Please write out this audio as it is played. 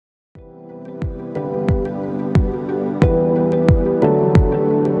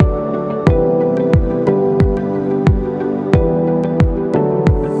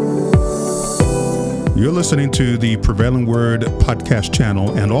listening to the Prevailing Word podcast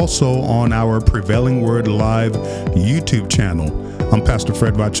channel and also on our Prevailing Word Live YouTube channel. I'm Pastor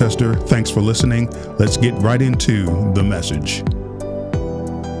Fred Rochester. Thanks for listening. Let's get right into the message.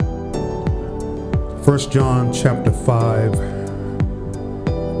 1 John chapter 5,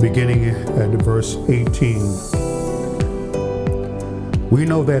 beginning at verse 18. We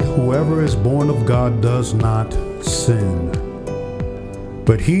know that whoever is born of God does not sin.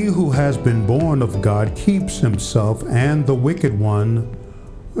 But he who has been born of God keeps himself, and the wicked one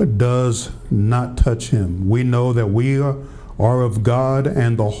does not touch him. We know that we are of God,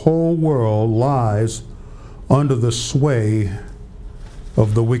 and the whole world lies under the sway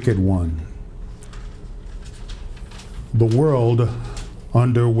of the wicked one. The world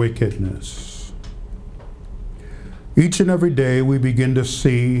under wickedness. Each and every day we begin to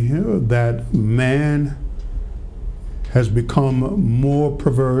see that man has become more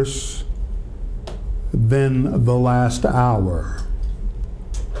perverse than the last hour.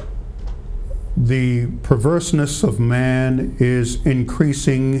 The perverseness of man is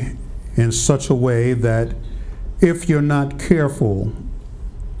increasing in such a way that if you're not careful,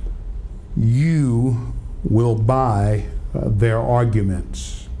 you will buy their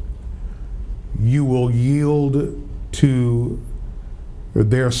arguments. You will yield to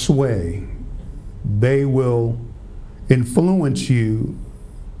their sway. They will influence you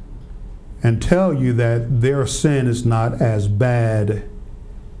and tell you that their sin is not as bad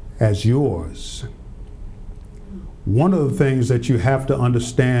as yours. One of the things that you have to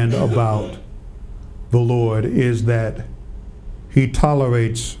understand about the Lord is that He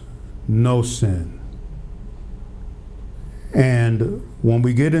tolerates no sin. And when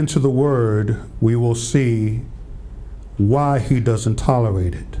we get into the Word, we will see why He doesn't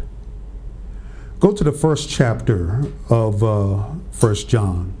tolerate it. Go to the first chapter of 1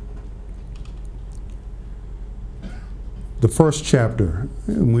 John. The first chapter,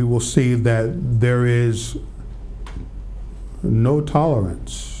 and we will see that there is no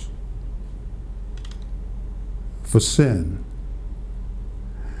tolerance for sin.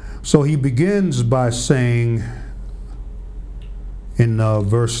 So he begins by saying in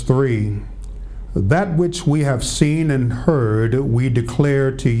verse 3, "That which we have seen and heard we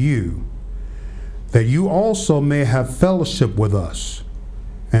declare to you, that you also may have fellowship with us.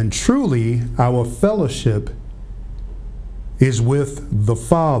 And truly our fellowship is with the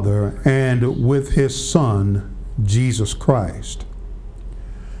Father and with His Son, Jesus Christ."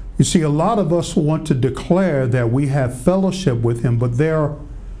 You see, a lot of us want to declare that we have fellowship with Him, but there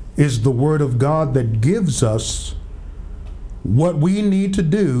is the Word of God that gives us what we need to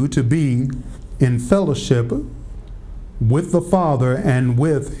do to be in fellowship with the Father and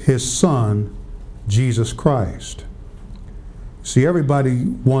with His Son, Jesus Christ. See, everybody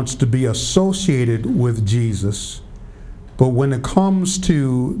wants to be associated with Jesus, but when it comes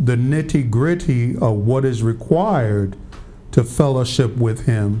to the nitty-gritty of what is required to fellowship with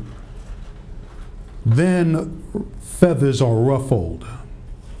Him, then feathers are ruffled.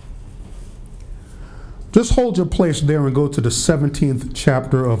 Just hold your place there and go to the 17th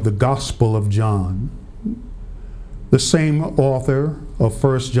chapter of the Gospel of John. The same author of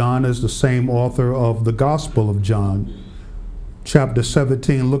 1 John is the same author of the Gospel of John. Chapter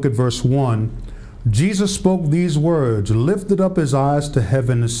 17, look at verse 1. Jesus spoke these words, lifted up His eyes to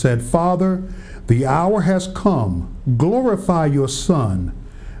heaven and said, "Father, the hour has come. Glorify your Son,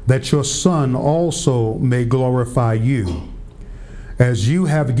 that your Son also may glorify you, as you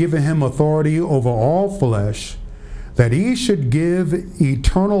have given Him authority over all flesh, that He should give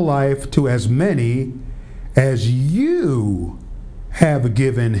eternal life to as many as you have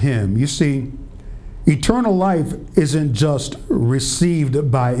given Him." You see, eternal life isn't just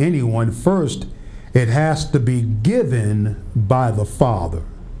received by anyone. First, it has to be given by the Father.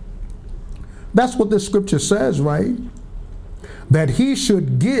 That's what the scripture says, right? That He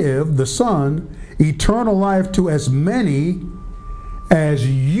should give, the Son, eternal life to as many as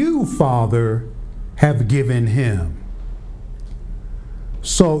you, Father, have given Him.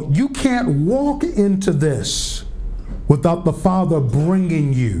 So you can't walk into this without the Father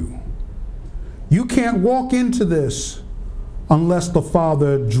bringing you. You can't walk into this unless the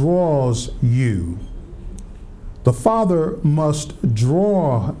Father draws you. The Father must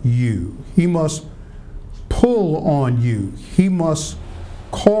draw you. He must pull on you. He must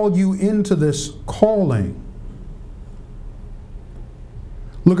call you into this calling.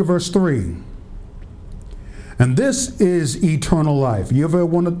 Look at verse 3. And this is eternal life. You ever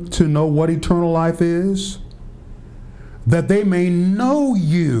wanted to know what eternal life is? That they may know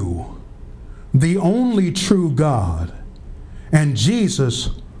you, the only true God, and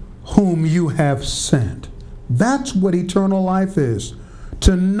Jesus whom you have sent. That's what eternal life is.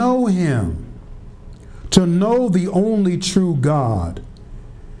 To know him. To know the only true God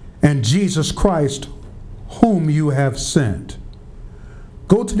and Jesus Christ whom you have sent.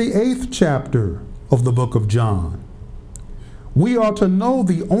 Go to the 8th chapter of the book of John. We are to know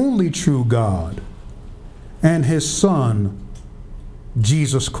the only true God and his Son,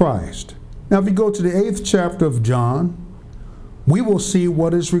 Jesus Christ. Now, if you go to the 8th chapter of John, we will see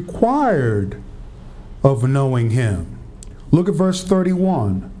what is required of knowing him. Look at verse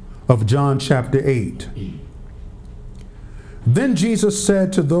 31 of John chapter 8. Then Jesus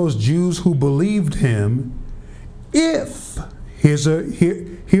said to those Jews who believed him, here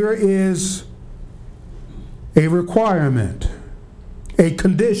is a requirement, a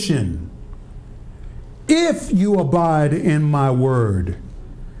condition. If you abide in my word,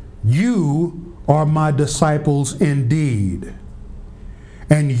 you are my disciples indeed,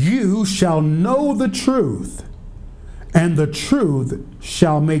 and you shall know the truth, and the truth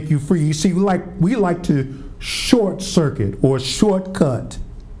shall make you free. You see, we like to short circuit or shortcut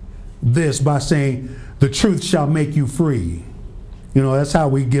this by saying the truth shall make you free. You know, that's how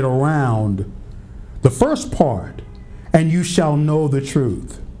we get around the first part, and you shall know the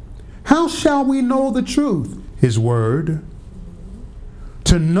truth. How shall we know the truth? His word.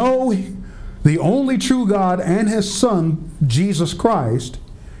 To know the only true God and his Son, Jesus Christ,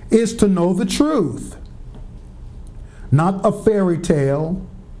 is to know the truth. Not a fairy tale,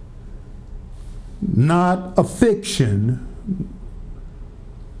 not a fiction.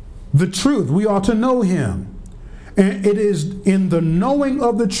 The truth. We ought to know him. And it is in the knowing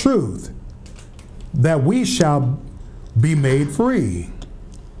of the truth that we shall be made free.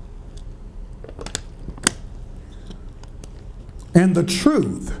 And the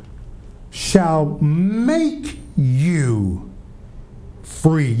truth shall make you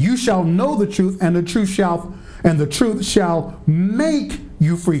free. You shall know the truth, and the truth shall make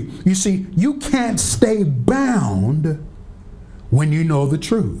you free. You see, you can't stay bound when you know the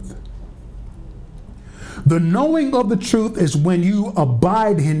truth. The knowing of the truth is when you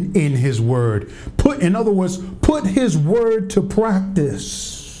abide in his word. In other words, put his word to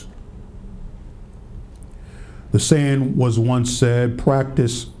practice. The saying was once said,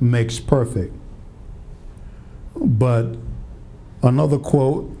 practice makes perfect. But another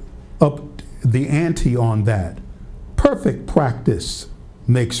quote upped the ante on that. Perfect practice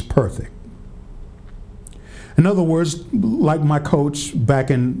makes perfect. In other words, like my coach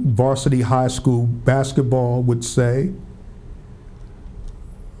back in varsity high school basketball would say,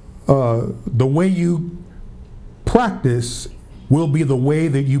 the way you practice will be the way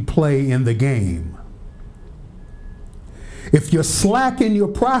that you play in the game. If you're slack in your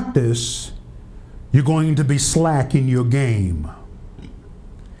practice, you're going to be slack in your game.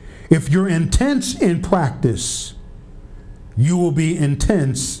 If you're intense in practice, you will be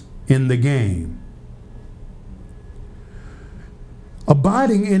intense in the game.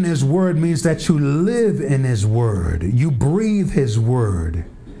 Abiding in his word means that you live in his word. You breathe his word.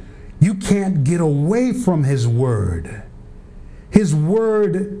 You can't get away from his word. His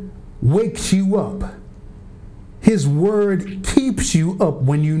word wakes you up. His word keeps you up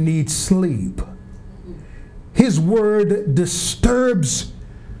when you need sleep. His word disturbs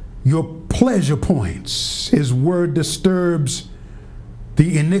your pleasure points. His word disturbs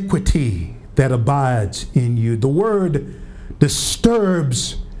the iniquity that abides in you. The word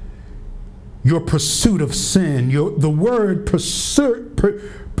disturbs your pursuit of sin. The word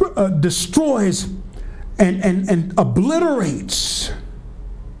destroys and obliterates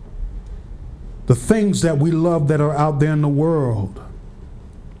the things that we love that are out there in the world.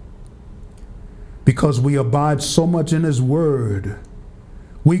 Because we abide so much in his word,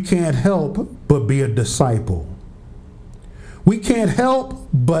 we can't help but be a disciple. We can't help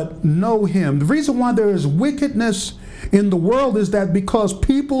but know him. The reason why there is wickedness in the world is that because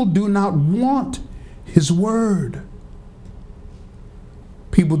people do not want his word.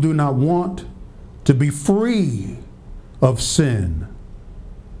 People do not want to be free of sin.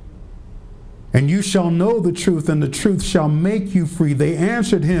 And you shall know the truth, and the truth shall make you free. They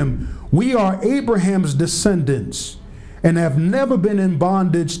answered him, we are Abraham's descendants and have never been in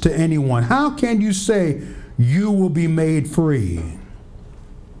bondage to anyone. How can you say you will be made free?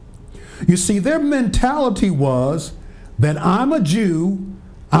 You see, their mentality was that I'm a Jew,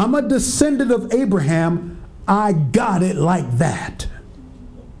 I'm a descendant of Abraham, I got it like that.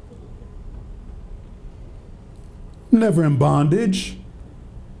 Never in bondage.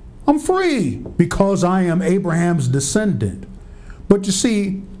 I'm free because I am Abraham's descendant. But you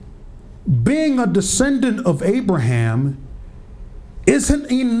see, being a descendant of Abraham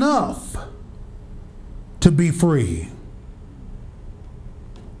isn't enough to be free.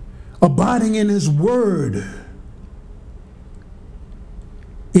 Abiding in his word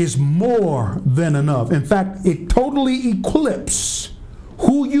is more than enough. In fact, it totally eclipses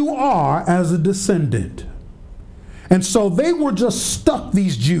who you are as a descendant. And so they were just stuck,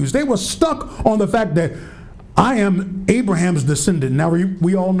 these Jews. They were stuck on the fact that I am Abraham's descendant. Now,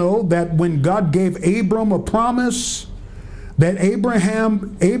 we all know that when God gave Abram a promise, that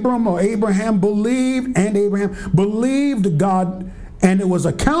Abraham believed God, and it was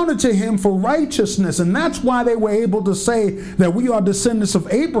accounted to him for righteousness. And that's why they were able to say that we are descendants of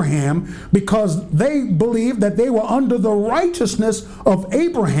Abraham, because they believed that they were under the righteousness of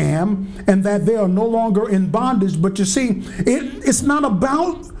Abraham and that they are no longer in bondage. But you see, it's not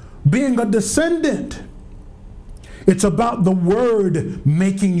about being a descendant. It's about the word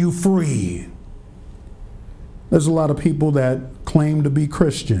making you free. There's a lot of people that claim to be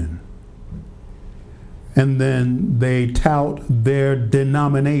Christian, and then they tout their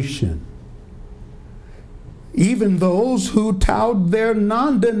denomination. Even those who tout their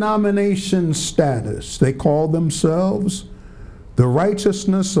non-denomination status, they call themselves the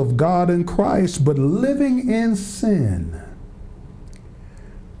righteousness of God in Christ, but living in sin.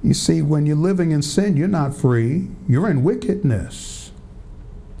 You see, when you're living in sin, you're not free. You're in wickedness.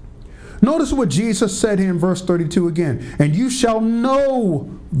 Notice what Jesus said here in verse 32 again. And you shall know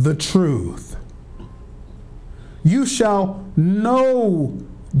the truth. You shall know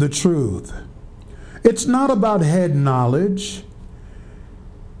the truth. It's not about head knowledge.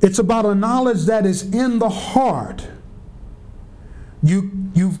 It's about a knowledge that is in the heart.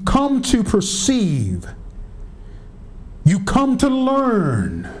 You've come to perceive. You come to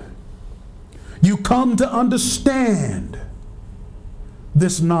learn. You come to understand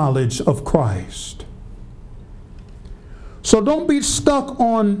this knowledge of Christ. So don't be stuck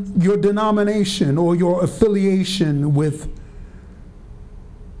on your denomination or your affiliation with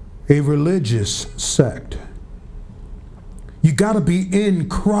a religious sect. You got to be in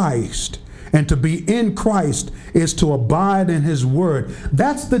Christ. And to be in Christ is to abide in his word.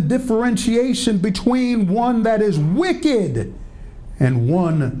 That's the differentiation between one that is wicked and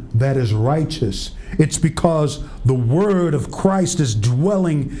one that is righteous. It's because the word of Christ is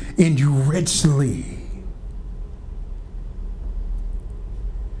dwelling in you richly.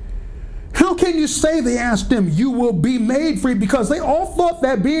 How can you say, they asked him, you will be made free? Because they all thought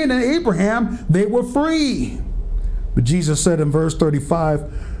that being in Abraham, they were free. But Jesus said in verse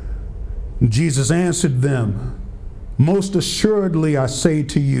 35, Jesus answered them, most assuredly I say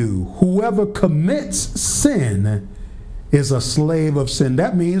to you, whoever commits sin is a slave of sin.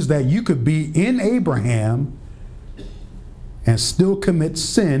 That means that you could be in Abraham and still commit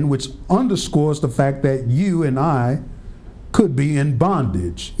sin, which underscores the fact that you and I could be in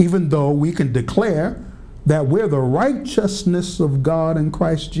bondage, even though we can declare that we're the righteousness of God in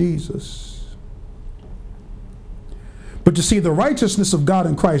Christ Jesus. But you see, the righteousness of God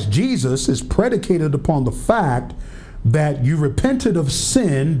in Christ Jesus is predicated upon the fact that you repented of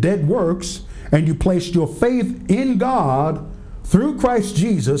sin, dead works, and you placed your faith in God through Christ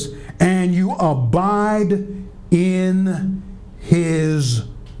Jesus, and you abide in his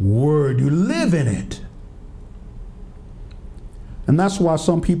word. You live in it. And that's why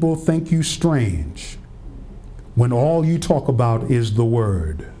some people think you strange when all you talk about is the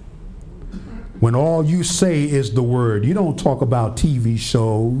word. When all you say is the word. You don't talk about TV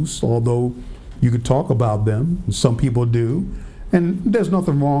shows, although you could talk about them. Some people do. And there's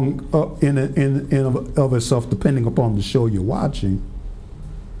nothing wrong in of itself depending upon the show you're watching.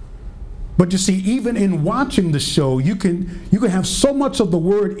 But you see, even in watching the show, you can have so much of the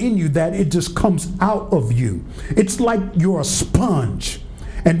word in you that it just comes out of you. It's like you're a sponge.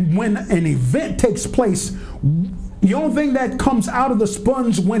 And when an event takes place, the only thing that comes out of the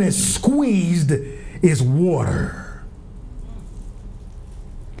sponge when it's squeezed is water.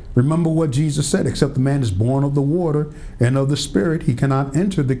 Remember what Jesus said, except the man is born of the water and of the Spirit, he cannot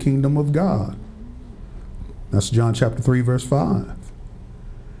enter the kingdom of God. That's John chapter 3, verse 5.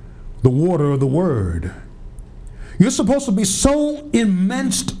 The water of the word. You're supposed to be so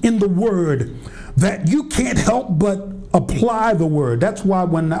immersed in the word that you can't help but apply the word. That's why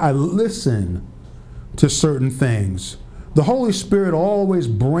when I listen to certain things, the Holy Spirit always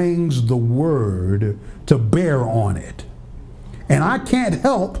brings the word to bear on it. And I can't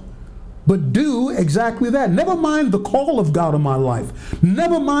help but do exactly that. Never mind the call of God in my life.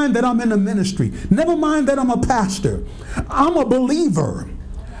 Never mind that I'm in a ministry. Never mind that I'm a pastor. I'm a believer.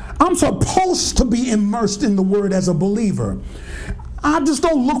 I'm supposed to be immersed in the word as a believer. I just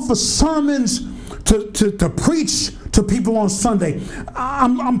don't look for sermons to preach to people on Sunday.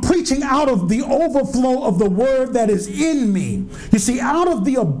 I'm preaching out of the overflow of the word that is in me. You see, out of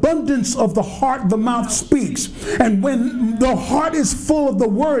the abundance of the heart, the mouth speaks. And when the heart is full of the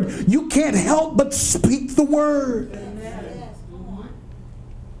word, you can't help but speak the word.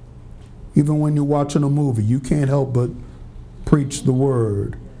 Even when you're watching a movie, you can't help but preach the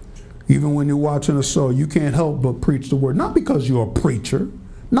word. Even when you're watching a show, you can't help but preach the word. Not because you're a preacher,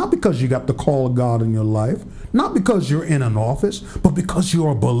 not because you got the call of God in your life, not because you're in an office, but because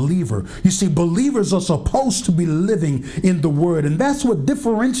you're a believer. You see, believers are supposed to be living in the word, and that's what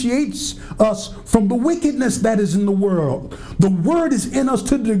differentiates us from the wickedness that is in the world. The word is in us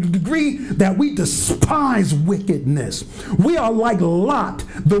to the degree that we despise wickedness. We are like Lot.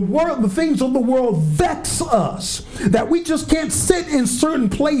 The things of the world vex us, that we just can't sit in certain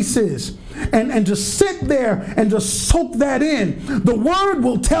places and just sit there and just soak that in. The word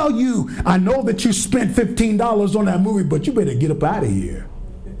will tell you, I know that you spent $15 on that movie, but you better get up out of here.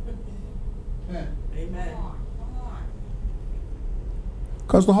 Amen.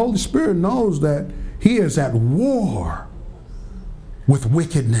 Because the Holy Spirit knows that he is at war with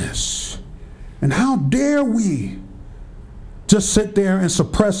wickedness. And how dare we just sit there and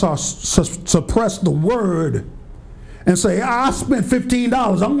suppress the word and say, I spent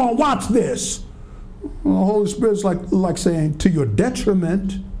 $15, I'm going to watch this. Well, the Holy Spirit's like saying, to your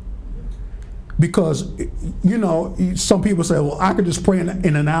detriment. Because, you know, some people say, well, I could just pray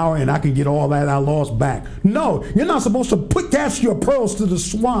in an hour and I can get all that I lost back. No, you're not supposed to cast your pearls to the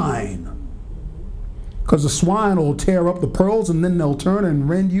swine. Because the swine will tear up the pearls and then they'll turn and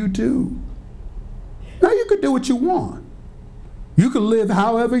rend you too. Now you could do what you want. You can live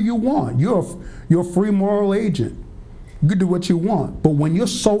however you want. You're a free moral agent. You can do what you want. But when you're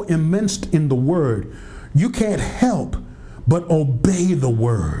so immersed in the word, you can't help but obey the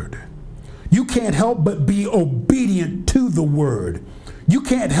word. You can't help but be obedient to the word. You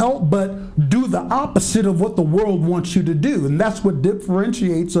can't help but do the opposite of what the world wants you to do. And that's what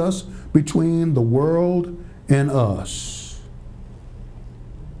differentiates us between the world and us.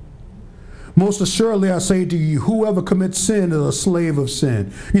 Most assuredly, I say to you, whoever commits sin is a slave of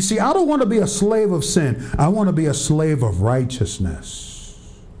sin. You see, I don't want to be a slave of sin. I want to be a slave of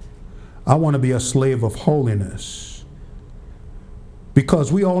righteousness. I want to be a slave of holiness.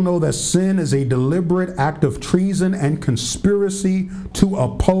 Because we all know that sin is a deliberate act of treason and conspiracy to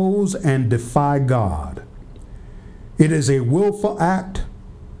oppose and defy God. It is a willful act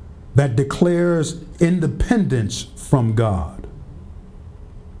that declares independence from God.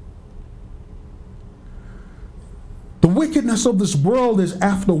 The wickedness of this world is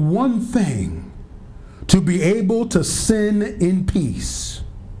after one thing: to be able to sin in peace.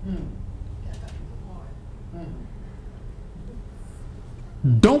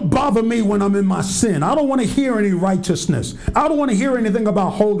 Don't bother me when I'm in my sin. I don't want to hear any righteousness. I don't want to hear anything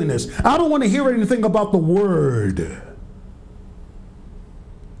about holiness. I don't want to hear anything about the word.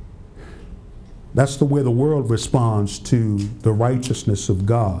 That's the way the world responds to the righteousness of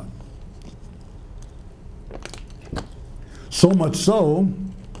God. So much so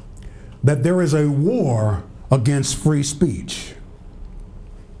that there is a war against free speech.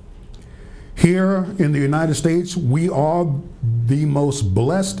 Here in the United States, we are the most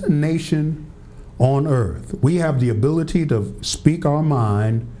blessed nation on earth. We have the ability to speak our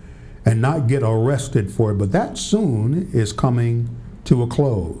mind and not get arrested for it, but that soon is coming to a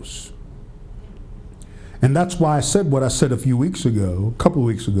close. And that's why I said what I said a couple of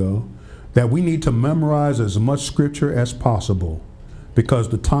weeks ago, that we need to memorize as much scripture as possible, because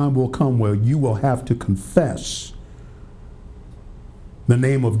the time will come where you will have to confess the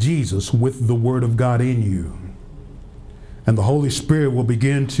name of Jesus with the word of God in you. And the Holy Spirit will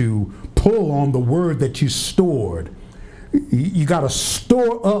begin to pull on the word that you stored. You got to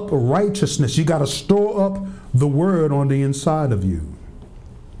store up righteousness. You got to store up the word on the inside of you.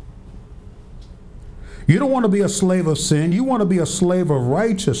 You don't want to be a slave of sin. You want to be a slave of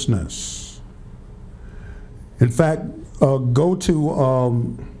righteousness. In fact, go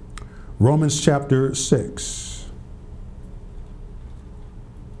to Romans chapter 6.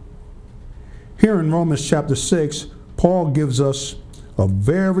 Here in Romans chapter 6, Paul gives us a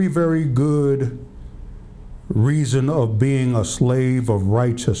very, very good reason of being a slave of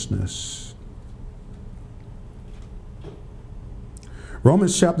righteousness.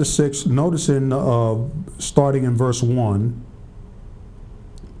 Romans chapter 6, notice starting in verse 1.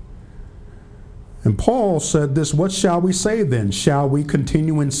 And Paul said this, "What shall we say then? Shall we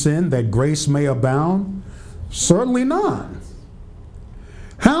continue in sin that grace may abound? Certainly not.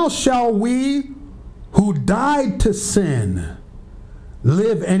 How shall we who died to sin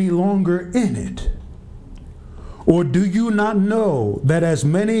live any longer in it? Or do you not know that as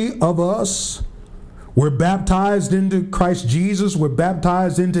many of us were baptized into Christ Jesus, were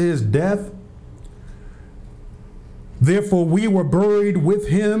baptized into his death? Therefore we were buried with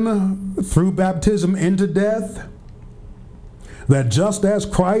him through baptism into death, that just as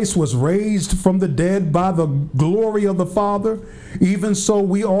Christ was raised from the dead by the glory of the Father, even so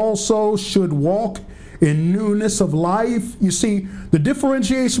we also should walk in newness of life. You see, the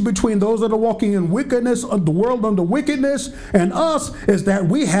differentiation between those that are walking in wickedness, of the world under wickedness, and us is that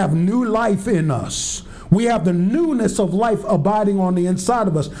we have new life in us. We have the newness of life abiding on the inside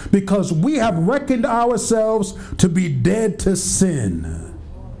of us because we have reckoned ourselves to be dead to sin.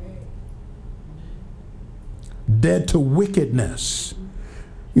 Dead to wickedness.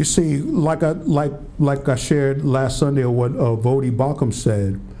 You see, like I shared last Sunday, or what Vodi Bakum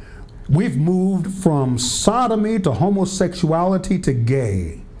said, we've moved from sodomy to homosexuality to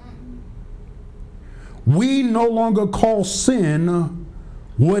gay. We no longer call sin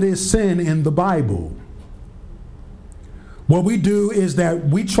what is sin in the Bible. What we do is that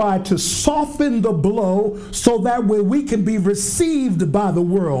we try to soften the blow so that way we can be received by the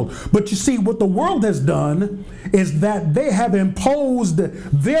world. But you see, what the world has done is that they have imposed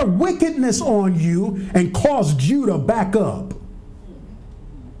their wickedness on you and caused you to back up.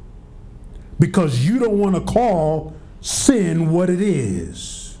 Because you don't want to call sin what it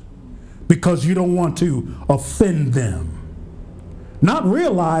is. Because you don't want to offend them. Not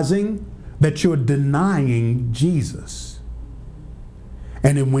realizing that you're denying Jesus.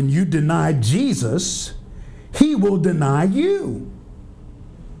 And then when you deny Jesus, he will deny you.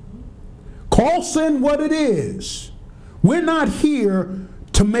 Call sin what it is. We're not here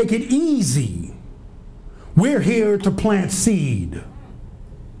to make it easy. We're here to plant seed.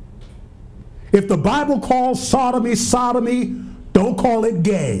 If the Bible calls sodomy, sodomy, don't call it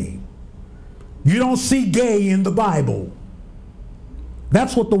gay. You don't see gay in the Bible.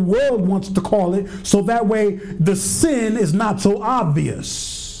 That's what the world wants to call it, so that way the sin is not so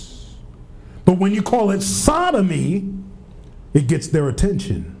obvious. But when you call it sodomy, it gets their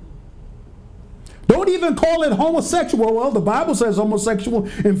attention. Don't even call it homosexual. Well, the Bible says homosexual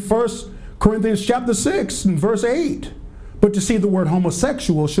in 1 Corinthians chapter 6 and verse 8. But you see, the word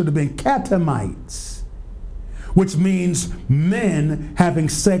homosexual should have been catamites, which means men having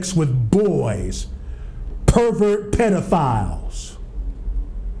sex with boys, pervert pedophiles.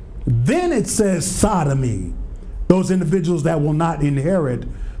 Then it says sodomy, those individuals that will not inherit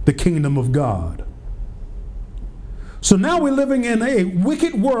the kingdom of God. So now we're living in a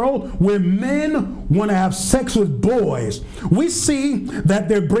wicked world where men want to have sex with boys. We see that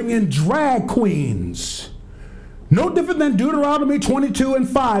they're bringing drag queens. No different than Deuteronomy 22 and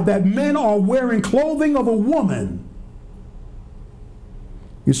 5, that men are wearing clothing of a woman.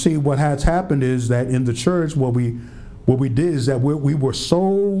 You see, what has happened is that in the church, what we did is that we were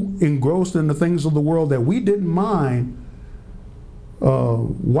so engrossed in the things of the world that we didn't mind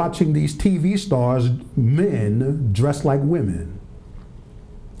watching these TV stars, men dressed like women.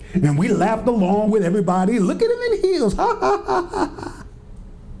 And we laughed along with everybody. Look at them in heels. Ha, ha, ha, ha, ha.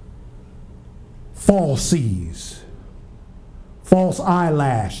 Falsies, false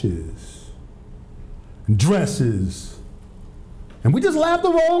eyelashes, dresses. And we just laughed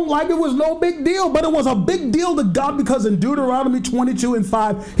along like it was no big deal, but it was a big deal to God, because in Deuteronomy 22 and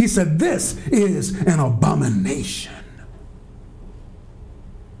 5, he said, this is an abomination.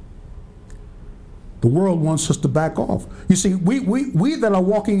 The world wants us to back off. You see, we that are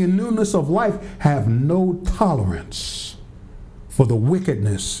walking in newness of life have no tolerance for the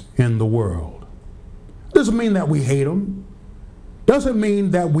wickedness in the world. Doesn't mean that we hate them. Doesn't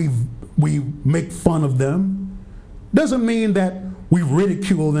mean that we make fun of them. Doesn't mean that we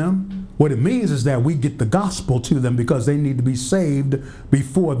ridicule them. What it means is that we get the gospel to them because they need to be saved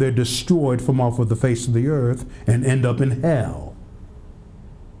before they're destroyed from off of the face of the earth and end up in hell.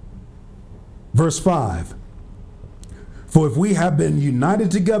 Verse 5. For if we have been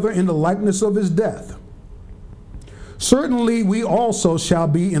united together in the likeness of his death, certainly we also shall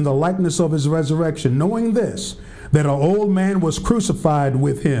be in the likeness of his resurrection, knowing this, that our old man was crucified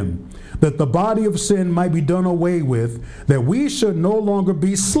with him, that the body of sin might be done away with, that we should no longer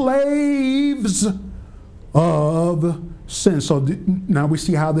be slaves of sin. So now we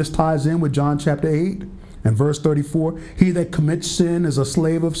see how this ties in with John chapter 8 and verse 34. He that commits sin is a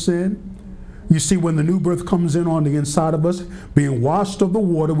slave of sin. You see, when the new birth comes in on the inside of us, being washed of the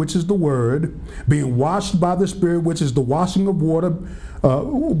water, which is the word, being washed by the Spirit, which is the washing of water by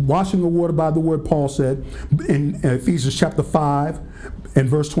the word, Paul said in Ephesians chapter 5, in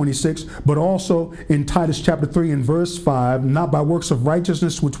verse 26, but also in Titus chapter 3 and verse 5, not by works of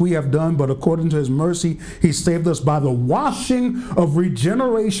righteousness which we have done, but according to his mercy, he saved us by the washing of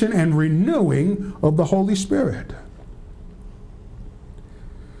regeneration and renewing of the Holy Spirit.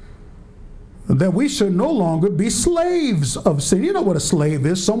 That we should no longer be slaves of sin. You know what a slave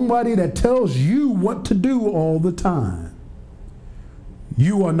is? Somebody that tells you what to do all the time.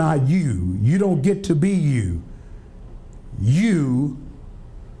 You are not you. You don't get to be you. You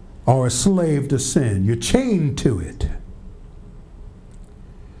are a slave to sin. You're chained to it.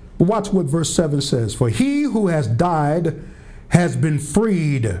 But watch what verse 7 says. For he who has died has been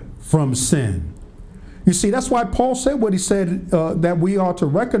freed from sin. You see, that's why Paul said what he said, that we are to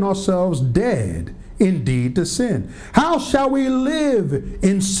reckon ourselves dead indeed to sin. How shall we live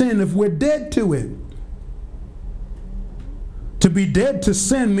in sin if we're dead to it? To be dead to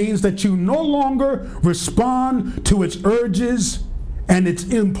sin means that you no longer respond to its urges and its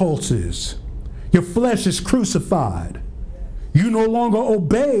impulses. Your flesh is crucified. You no longer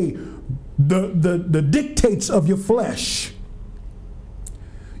obey the dictates of your flesh.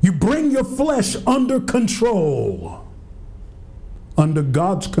 You bring your flesh under control, under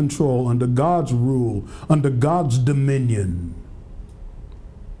God's control, under God's rule, under God's dominion.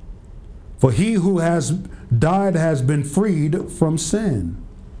 For he who has died has been freed from sin.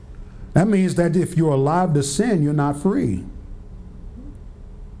 That means that if you're alive to sin, you're not free.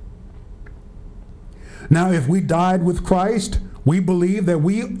 Now, if we died with Christ, we believe that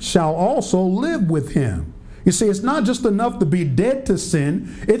we shall also live with him. You see, it's not just enough to be dead to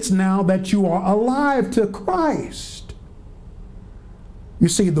sin. It's now that you are alive to Christ. You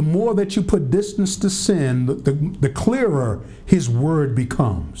see, the more that you put distance to sin, the clearer his word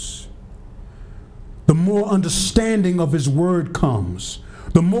becomes. The more understanding of his word comes.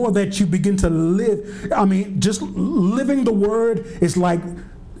 The more that you begin to live. I mean, just living the word is like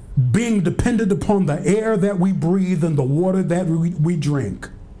being dependent upon the air that we breathe and the water that we drink.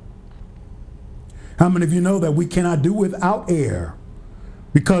 How many of you know that we cannot do without air?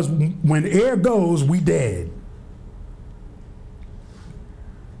 Because when air goes, we dead.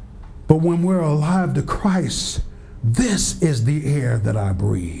 But when we're alive to Christ, this is the air that I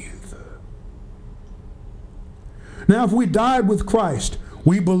breathe. Now, if we died with Christ,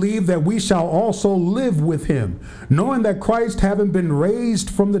 we believe that we shall also live with him, knowing that Christ, having been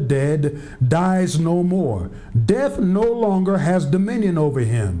raised from the dead, dies no more. Death no longer has dominion over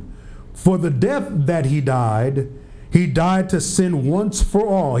him. For the death that he died to sin once for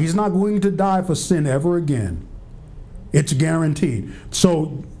all. He's not going to die for sin ever again. It's guaranteed.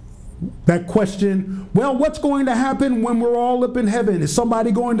 So that question, well, what's going to happen when we're all up in heaven? Is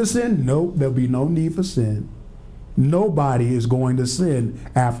somebody going to sin? No, there'll be no need for sin. Nobody is going to sin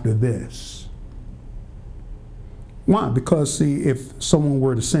after this. Why? Because, see, if someone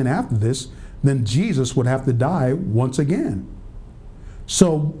were to sin after this, then Jesus would have to die once again.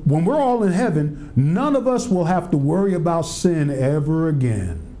 So when we're all in heaven, none of us will have to worry about sin ever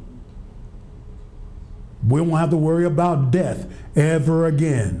again. We won't have to worry about death ever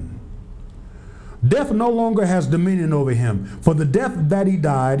again. Death no longer has dominion over him. For the death that he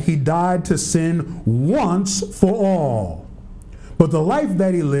died to sin once for all. But the life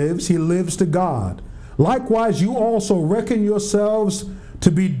that he lives to God. Likewise, you also reckon yourselves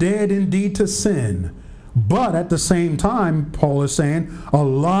to be dead indeed to sin, but at the same time, Paul is saying,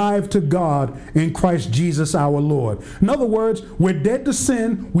 alive to God in Christ Jesus our Lord. In other words, we're dead to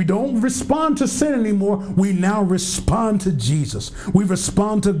sin. We don't respond to sin anymore. We now respond to Jesus. We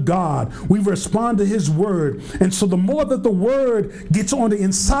respond to God. We respond to his word. And so the more that the word gets on the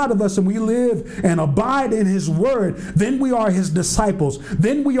inside of us and we live and abide in his word, then we are his disciples.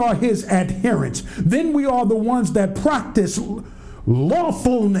 Then we are his adherents. Then we are the ones that practice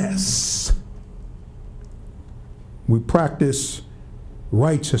lawfulness. We practice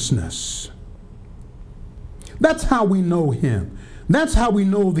righteousness. That's how we know him. That's how we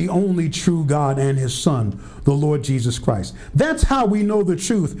know the only true God and his Son, the Lord Jesus Christ. That's how we know the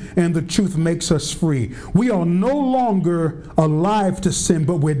truth, and the truth makes us free. We are no longer alive to sin,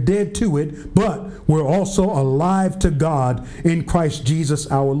 but we're dead to it, but we're also alive to God in Christ Jesus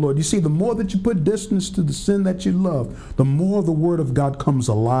our Lord. You see, the more that you put distance to the sin that you love, the more the word of God comes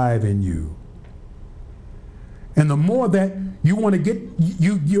alive in you. And the more that you want to get,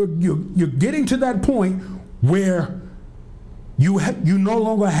 you're getting to that point where you no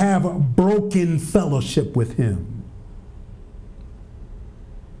longer have a broken fellowship with him.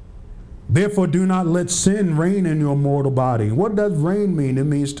 Therefore, do not let sin reign in your mortal body. What does reign mean? It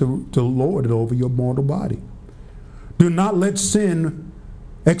means to lord it over your mortal body. Do not let sin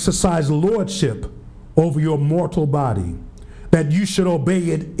exercise lordship over your mortal body. that you should obey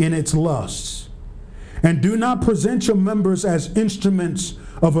it in its lusts. And do not present your members as instruments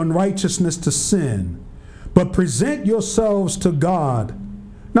of unrighteousness to sin, but present yourselves to God.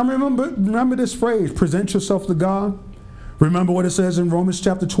 Now remember this phrase, present yourself to God. Remember what it says in Romans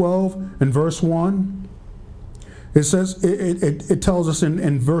chapter 12 and verse 1? It says, it tells us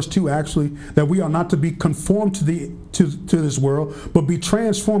in verse 2 actually, that we are not to be conformed to this world, but be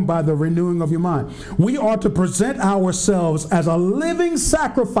transformed by the renewing of your mind. We are to present ourselves as a living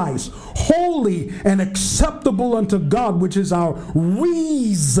sacrifice, holy and acceptable unto God, which is our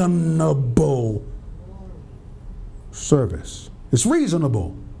reasonable service. It's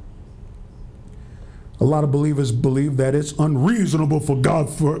reasonable. A lot of believers believe that it's unreasonable for God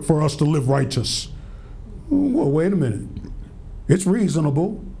for us to live righteous. Well, wait a minute. It's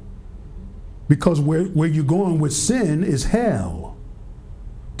reasonable, because where you're going with sin is hell,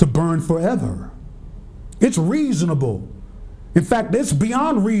 to burn forever. It's reasonable. In fact, it's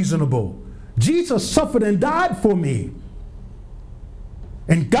beyond reasonable. Jesus suffered and died for me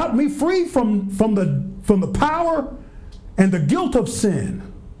and got me free from the power and the guilt of sin.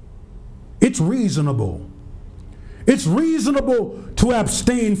 It's reasonable. It's reasonable to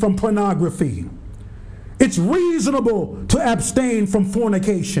abstain from pornography. It's reasonable to abstain from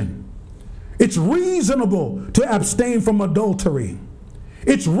fornication. It's reasonable to abstain from adultery.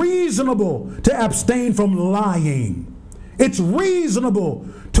 It's reasonable to abstain from lying. It's reasonable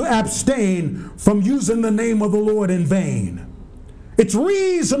to abstain from using the name of the Lord in vain. It's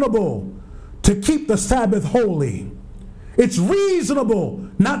reasonable to keep the Sabbath holy. It's reasonable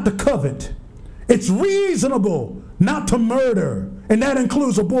not to covet. It's reasonable not to murder, and that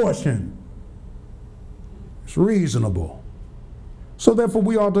includes abortion. It's reasonable. So therefore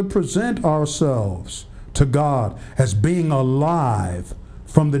we are to present ourselves to God as being alive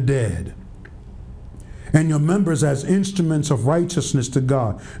from the dead, and your members as instruments of righteousness to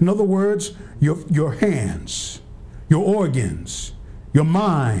God. In other words, your hands, your organs, your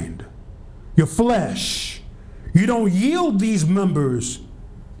mind, your flesh. You don't yield these members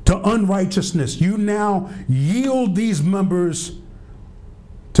to unrighteousness. You now yield these members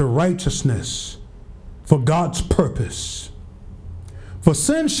to righteousness for God's purpose. For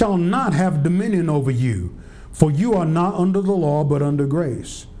sin shall not have dominion over you, for you are not under the law, but under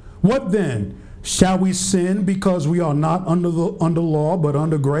grace. What then? Shall we sin because we are not under law, but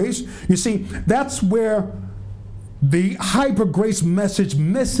under grace? You see, that's where the hyper grace message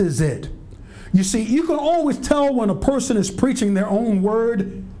misses it. You see, you can always tell when a person is preaching their own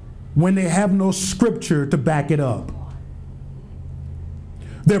word when they have no scripture to back it up.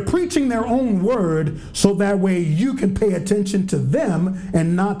 They're preaching their own word so that way you can pay attention to them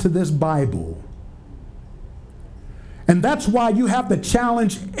and not to this Bible. And that's why you have to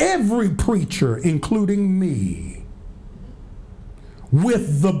challenge every preacher, including me,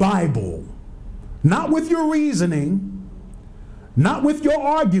 with the Bible. Not with your reasoning, not with your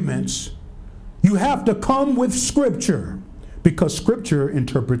arguments. You have to come with Scripture, because Scripture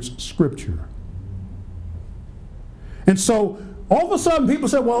interprets Scripture. And so all of a sudden people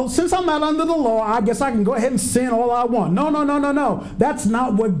say, well, since I'm not under the law, I guess I can go ahead and sin all I want. No. That's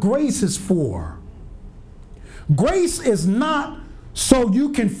not what grace is for. Grace is not so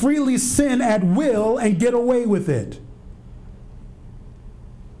you can freely sin at will and get away with it.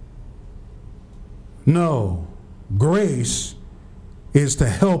 No, grace is to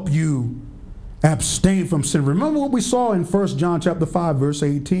help you abstain from sin. Remember what we saw in 1 John chapter 5, verse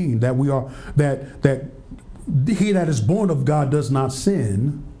 18, that we are that he that is born of God does not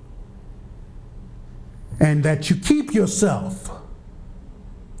sin, and that you keep yourself.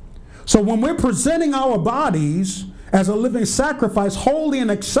 So when we're presenting our bodies as a living sacrifice, holy and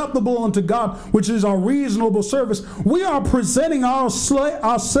acceptable unto God, which is our reasonable service, we are presenting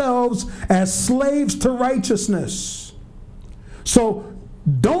ourselves as slaves to righteousness. So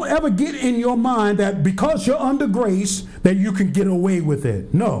don't ever get in your mind that because you're under grace that you can get away with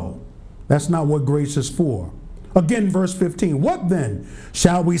it. No, that's not what grace is for. Again, verse 15, what then?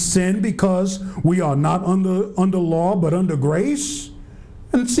 Shall we sin because we are not under law but under grace?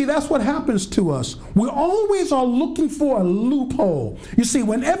 And see, that's what happens to us. We always are looking for a loophole. You see,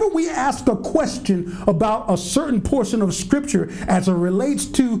 whenever we ask a question about a certain portion of Scripture as it relates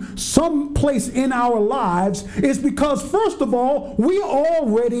to some place in our lives, it's because, first of all, we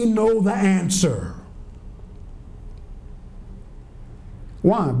already know the answer.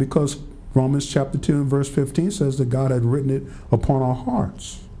 Why? Because Romans chapter 2 and verse 15 says that God had written it upon our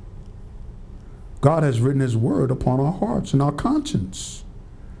hearts. God has written His word upon our hearts and our conscience.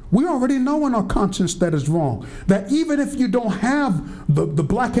 We already know in our conscience that is wrong. That even if you don't have the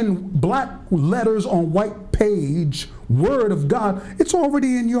black letters on white page, word of God, it's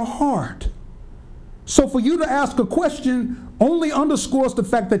already in your heart. So for you to ask a question only underscores the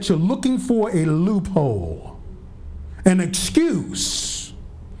fact that you're looking for a loophole, an excuse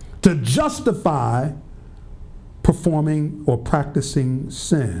to justify performing or practicing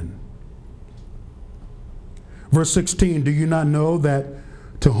sin. Verse 16, do you not know that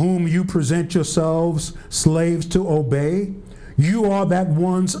to whom you present yourselves slaves to obey, you are that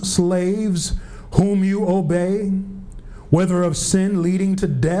one's slaves whom you obey, whether of sin leading to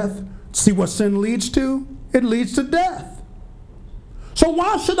death? See what sin leads to? It leads to death. So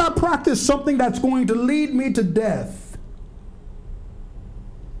why should I practice something that's going to lead me to death?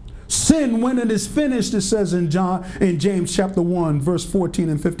 Sin, when it is finished, it says in James chapter 1, verse 14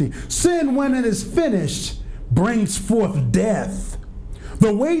 and 15. Sin, when it is finished, brings forth death.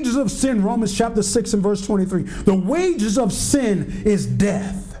 The wages of sin, Romans chapter 6 and verse 23. The wages of sin is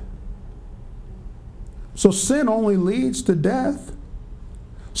death. So sin only leads to death.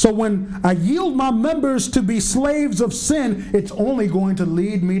 So when I yield my members to be slaves of sin, it's only going to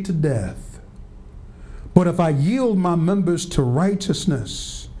lead me to death. But if I yield my members to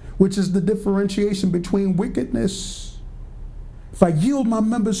righteousness, which is the differentiation between wickedness, if I yield my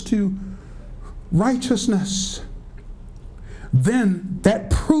members to righteousness, then that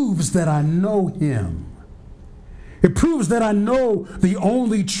proves that I know him. It proves that I know the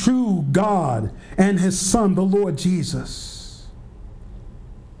only true God and his Son, the Lord Jesus.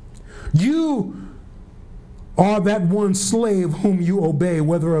 You are that one slave whom you obey,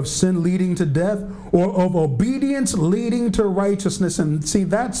 whether of sin leading to death or of obedience leading to righteousness. And see,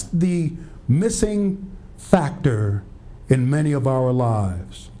 that's the missing factor in many of our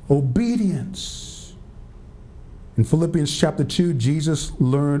lives. Obedience. In Philippians chapter 2, Jesus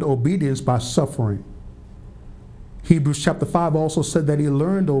learned obedience by suffering. Hebrews chapter 5 also said that he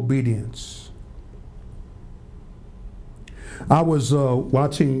learned obedience. I was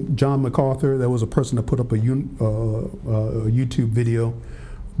watching John MacArthur. There was a person that put up a YouTube video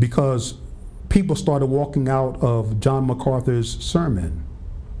because people started walking out of John MacArthur's sermon.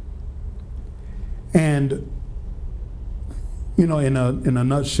 And you know, in a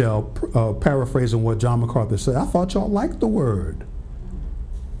nutshell, paraphrasing what John MacArthur said, I thought y'all liked the word.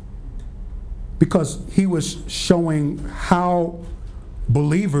 Because he was showing how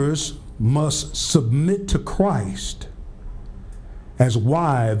believers must submit to Christ as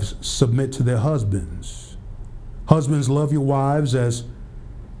wives submit to their husbands. Husbands, love your wives as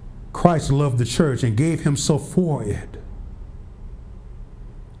Christ loved the church and gave himself for it.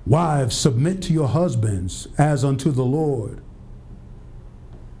 Wives, submit to your husbands as unto the Lord.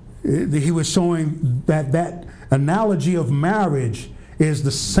 He was showing that analogy of marriage is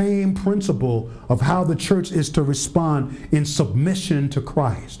the same principle of how the church is to respond in submission to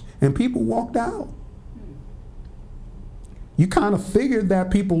Christ. And people walked out. You kind of figured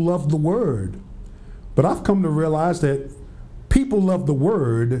that people loved the word. But I've come to realize that people love the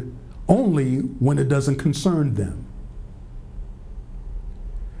word only when it doesn't concern them.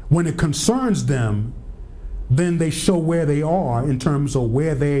 When it concerns them, then they show where they are in terms of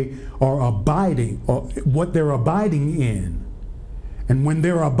where they are abiding or what they're abiding in. And when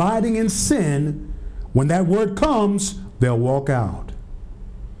they're abiding in sin, when that word comes, they'll walk out.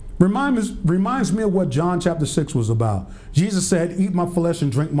 Reminds me of what John chapter 6 was about. Jesus said, eat my flesh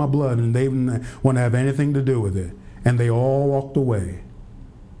and drink my blood, and they didn't want to have anything to do with it. And they all walked away.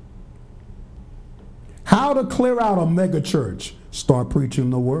 How to clear out a mega church? Start preaching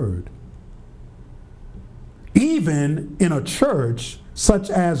the word. Even in a church such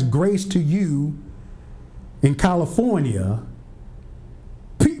as Grace to You in California,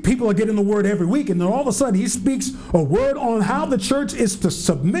 people are getting the word every week, and then all of a sudden he speaks a word on how the church is to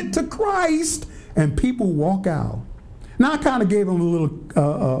submit to Christ, and people walk out. Now I kind of gave them a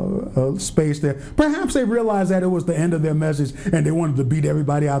little space there. Perhaps they realized that it was the end of their message and they wanted to beat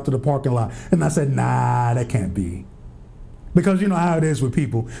everybody out to the parking lot. And I said, nah, that can't be. Because you know how it is with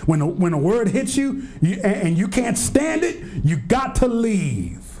people. When a word hits you, and you can't stand it, you got to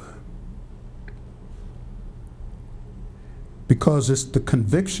leave. Because it's the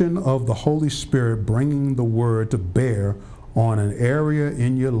conviction of the Holy Spirit bringing the word to bear on an area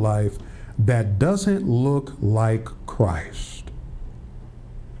in your life that doesn't look like Christ.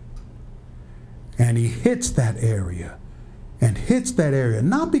 And he hits that area. And hits that area,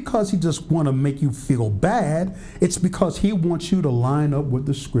 not because he just want to make you feel bad. It's because he wants you to line up with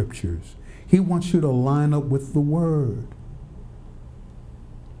the scriptures. He wants you to line up with the word.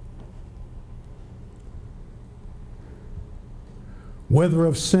 whether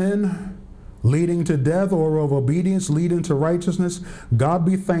of sin leading to death or of obedience leading to righteousness. God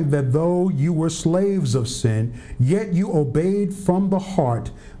be thanked that though you were slaves of sin, yet you obeyed from the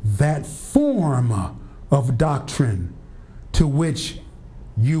heart that form of doctrine to which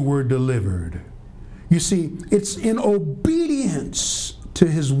you were delivered. You see, it's in obedience to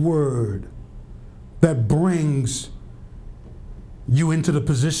his word that brings you into the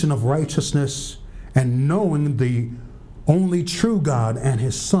position of righteousness and knowing the only true God and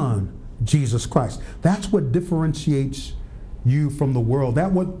his Son, Jesus Christ. That's what differentiates you from the world. You're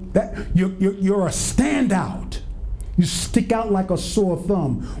a standout. You stick out like a sore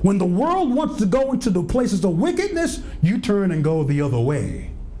thumb. When the world wants to go into the places of wickedness, you turn and go the other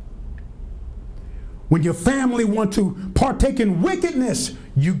way. When your family want to partake in wickedness,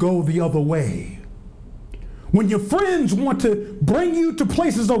 you go the other way. When your friends want to bring you to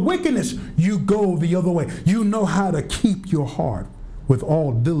places of wickedness, you go the other way. You know how to keep your heart with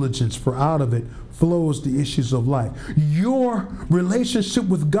all diligence, for out of it flows the issues of life. Your relationship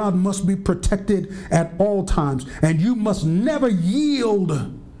with God must be protected at all times, and you must never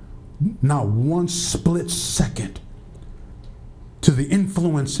yield, not one split second, to the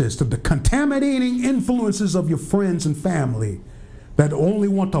influences, to the contaminating influences of your friends and family that only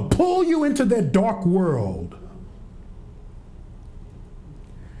want to pull you into their dark world.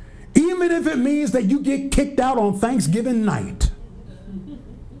 Even if it means that you get kicked out on Thanksgiving night.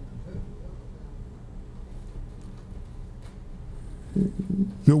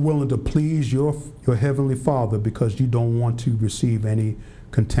 You're willing to please your Heavenly Father because you don't want to receive any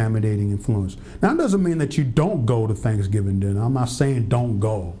contaminating influence. Now, it doesn't mean that you don't go to Thanksgiving dinner. I'm not saying don't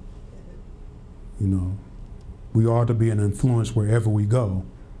go. You know, we are to be an influence wherever we go.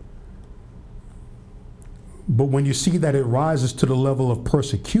 But when you see that it rises to the level of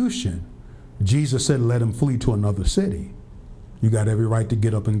persecution, Jesus said, let him flee to another city. You got every right to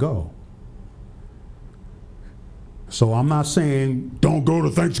get up and go. So I'm not saying don't go to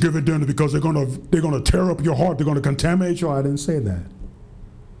Thanksgiving dinner because they're gonna tear up your heart, they're gonna contaminate you. I didn't say that.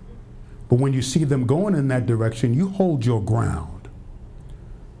 But when you see them going in that direction, you hold your ground.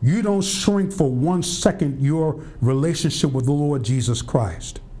 You don't shrink for 1 second your relationship with the Lord Jesus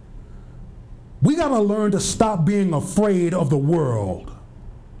Christ. We got to learn to stop being afraid of the world.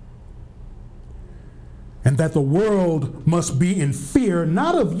 And that the world must be in fear,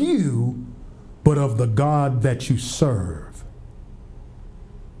 not of you, but of the God that you serve.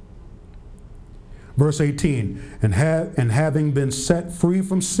 Verse 18, and having been set free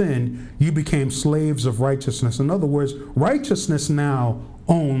from sin, you became slaves of righteousness. In other words, righteousness now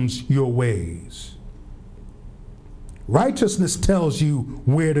owns your ways. Righteousness tells you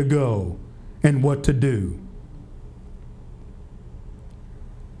where to go and what to do.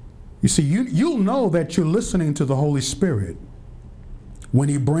 You see, you'll know that you're listening to the Holy Spirit when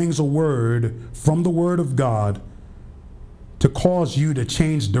he brings a word from the Word of God to cause you to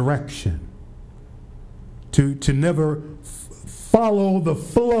change direction, to never follow the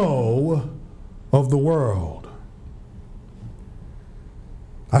flow of the world.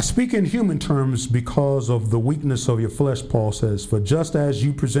 I speak in human terms because of the weakness of your flesh, Paul says. For just as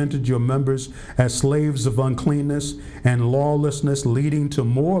you presented your members as slaves of uncleanness and lawlessness, leading to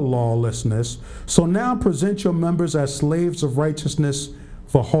more lawlessness, so now present your members as slaves of righteousness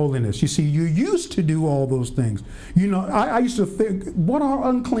for holiness. You see, you used to do all those things. You know, I used to think, what are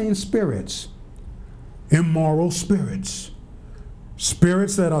unclean spirits? Immoral spirits.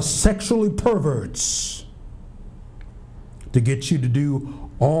 Spirits that are sexually perverts to get you to do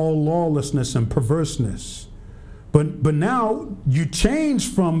all lawlessness and perverseness. But now you change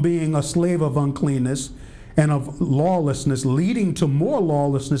from being a slave of uncleanness and of lawlessness, leading to more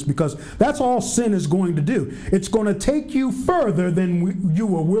lawlessness, because that's all sin is going to do. It's going to take you further than you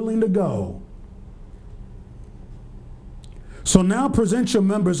were willing to go. So now present your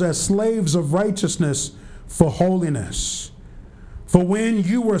members as slaves of righteousness for holiness. For when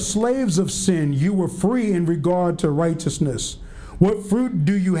you were slaves of sin, you were free in regard to righteousness. What fruit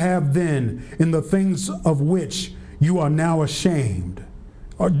do you have then in the things of which you are now ashamed?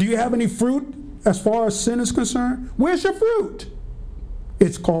 Or do you have any fruit as far as sin is concerned? Where's your fruit?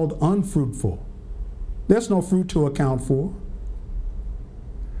 It's called unfruitful. There's no fruit to account for.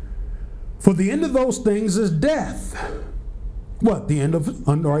 For the end of those things is death. What? The end of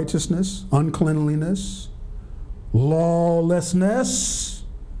unrighteousness, uncleanliness, lawlessness.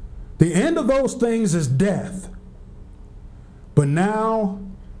 The end of those things is death. But now,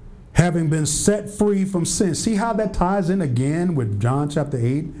 having been set free from sin. See how that ties in again with John chapter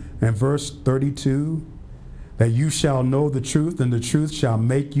 8 and verse 32? That you shall know the truth, and the truth shall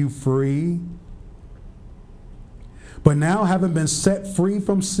make you free. But now, having been set free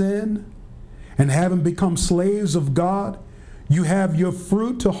from sin and having become slaves of God, you have your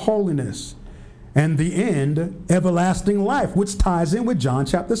fruit to holiness, and the end, everlasting life, which ties in with John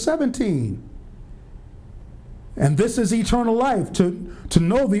chapter 17. And this is eternal life, to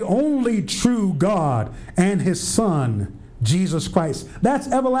know the only true God and his Son, Jesus Christ. That's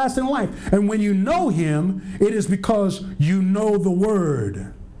everlasting life. And when you know him, it is because you know the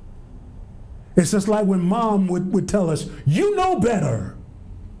word. It's just like when mom would tell us, you know better.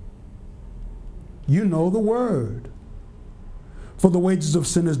 You know the word. For the wages of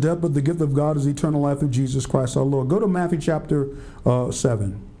sin is death, but the gift of God is eternal life through Jesus Christ our Lord. Go to Matthew chapter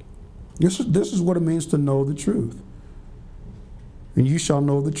 7. This is what it means to know the truth. And you shall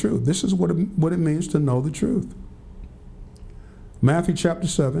know the truth. This is what it means to know the truth. Matthew chapter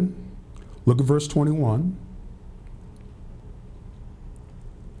 7, look at verse 21.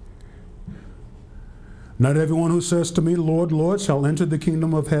 Not everyone who says to me, Lord, Lord, shall enter the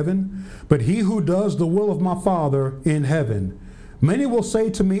kingdom of heaven, but he who does the will of my Father in heaven. Many will say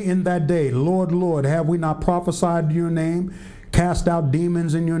to me in that day, Lord, Lord, have we not prophesied in your name, cast out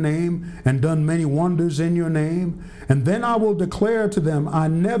demons in your name, and done many wonders in your name? And then I will declare to them, I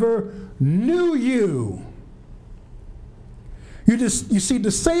never knew you. You see,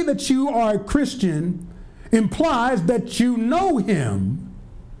 to say that you are a Christian implies that you know him,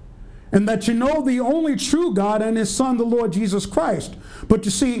 and that you know the only true God and his Son, the Lord Jesus Christ. But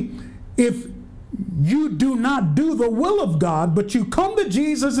you see, if you do not do the will of God, but you come to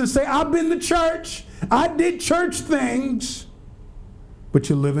Jesus and say, I've been to church, I did church things, but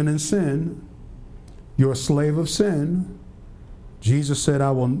you're living in sin, you're a slave of sin. Jesus said,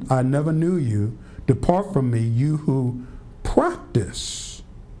 I never knew you. Depart from me, you who practice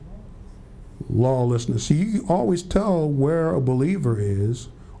lawlessness. See, you always tell where a believer is,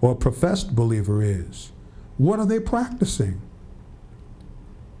 or a professed believer is. What are they practicing?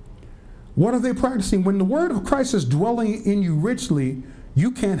 What are they practicing? When the word of Christ is dwelling in you richly, you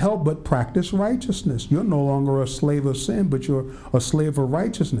can't help but practice righteousness. You're no longer a slave of sin, but you're a slave of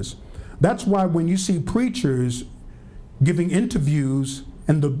righteousness. That's why when you see preachers giving interviews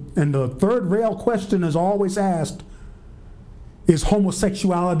and the third rail question is always asked, is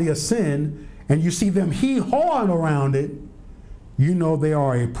homosexuality a sin? And you see them hee-hawing around it, you know they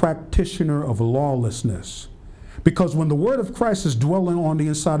are a practitioner of lawlessness. Because when the word of Christ is dwelling on the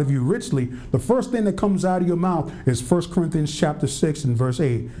inside of you richly, the first thing that comes out of your mouth is 1 Corinthians chapter 6 and verse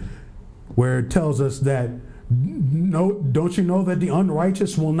 8, where it tells us that, no, don't you know that the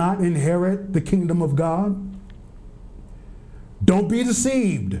unrighteous will not inherit the kingdom of God? Don't be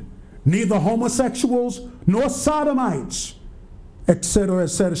deceived. Neither homosexuals nor sodomites,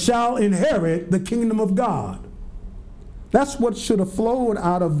 etc., shall inherit the kingdom of God. That's what should have flowed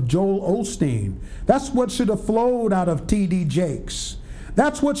out of Joel Osteen. That's what should have flowed out of T.D. Jakes.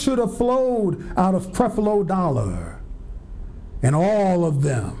 That's what should have flowed out of Creflo Dollar and all of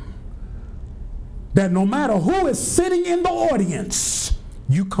them. That no matter who is sitting in the audience,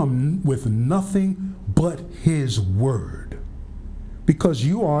 you come with nothing but his word. Because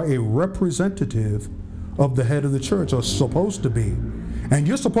you are a representative of the head of the church, or supposed to be. And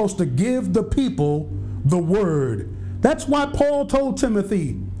you're supposed to give the people the word. That's why Paul told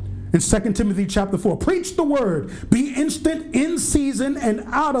Timothy in 2 Timothy chapter 4, preach the word, be instant in season and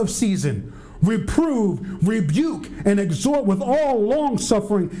out of season, reprove, rebuke, and exhort with all long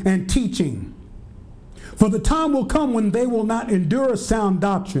suffering and teaching. For the time will come when they will not endure sound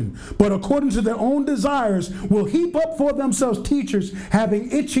doctrine, but according to their own desires will heap up for themselves teachers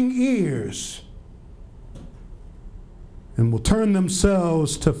having itching ears, and will turn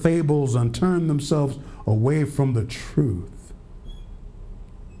themselves to fables and turn themselves away from the truth.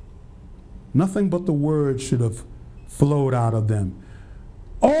 Nothing but the word should have flowed out of them.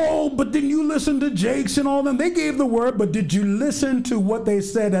 Oh, but didn't you listen to Jakes and all them? They gave the word, but did you listen to what they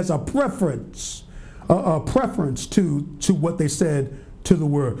said as a preference? A preference to what they said to the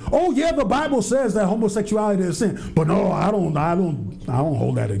word. Oh yeah, the Bible says that homosexuality is sin, but no, I don't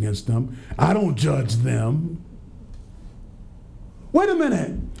hold that against them. I don't judge them. Wait a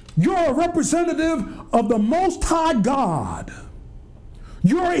minute. You're a representative of the Most High God.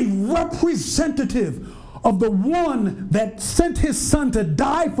 You're a representative of the one that sent his son to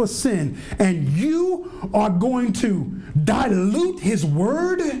die for sin, and you are going to dilute his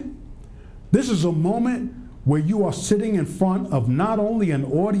word? This is a moment where you are sitting in front of not only an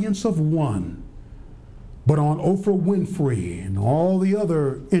audience of one, but on Oprah Winfrey and all the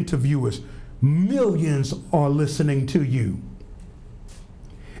other interviewers. Millions are listening to you.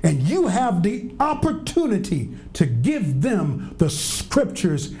 And you have the opportunity to give them the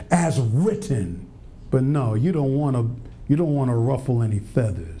scriptures as written. But no, you don't want to ruffle any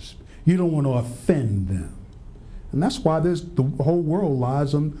feathers. You don't want to offend them. And that's why the whole world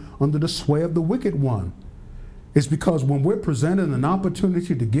lies under the sway of the wicked one. It's because when we're presented an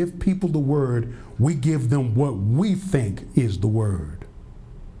opportunity to give people the word, we give them what we think is the word.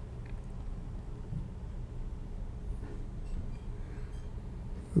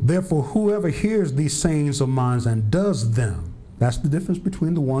 Therefore, whoever hears these sayings of mine and does them, that's the difference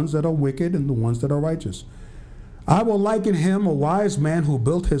between the ones that are wicked and the ones that are righteous. I will liken him a wise man who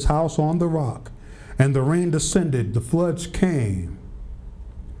built his house on the rock, and the rain descended, the floods came,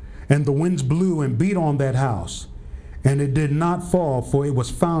 and the winds blew and beat on that house, and it did not fall, for it was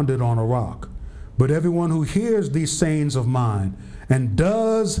founded on a rock. But everyone who hears these sayings of mine and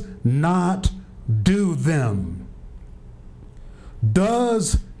does not do them,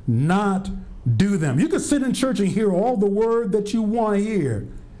 does not do them. You can sit in church and hear all the word that you want to hear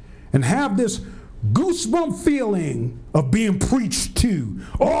and have this goosebump feeling of being preached to.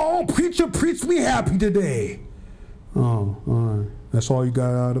 Oh, preacher, preach me happy today. Oh, all right. That's all you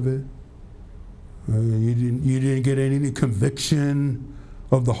got out of it? You didn't get any conviction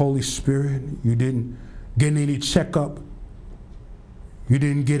of the Holy Spirit? You didn't get any checkup? You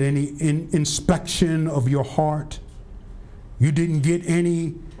didn't get any inspection of your heart? You didn't get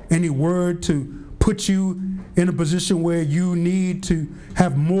any word to put you in a position where you need to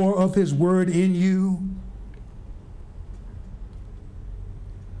have more of his word in you?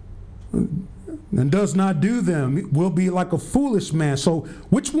 And does not do them will be like a foolish man. So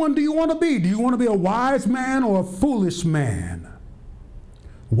which one do you want to be? Do you want to be a wise man or a foolish man?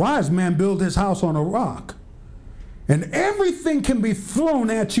 A wise man built his house on a rock. And everything can be thrown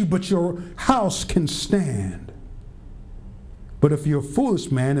at you, but your house can stand. But if you're a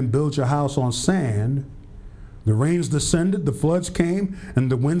foolish man and build your house on sand, the rains descended, the floods came, and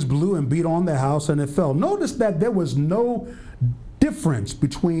the winds blew and beat on the house, and it fell. Notice that there was no difference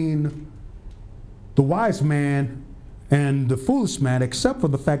between the wise man and the foolish man, except for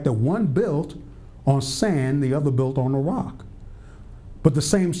the fact that one built on sand, the other built on a rock. But the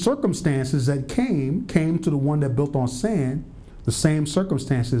same circumstances that came to the one that built on sand, the same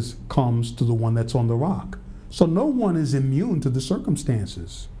circumstances comes to the one that's on the rock. So no one is immune to the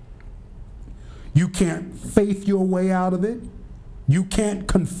circumstances. You can't faith your way out of it. You can't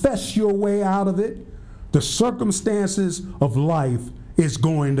confess your way out of it. The circumstances of life is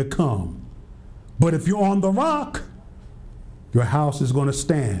going to come. But if you're on the rock, your house is going to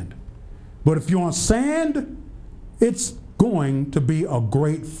stand. But if you're on sand, it's going to be a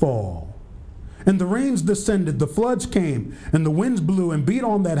great fall. And the rains descended, the floods came, and the winds blew and beat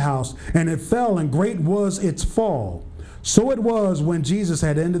on that house, and it fell, and great was its fall. So it was when Jesus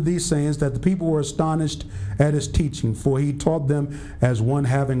had ended these sayings that the people were astonished at his teaching, for he taught them as one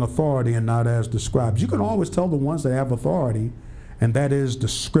having authority and not as the scribes. You can always tell the ones that have authority, and that is the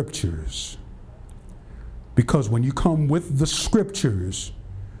scriptures. Because when you come with the scriptures,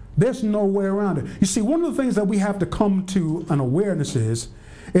 there's no way around it. You see, one of the things that we have to come to an awareness is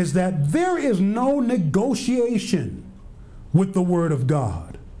that there is no negotiation with the Word of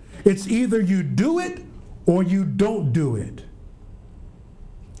God. It's either you do it or you don't do it.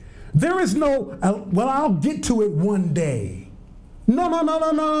 There is no, well, I'll get to it one day.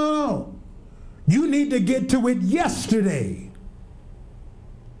 No. You need to get to it yesterday.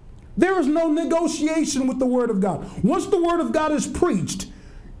 There is no negotiation with the Word of God. Once the Word of God is preached,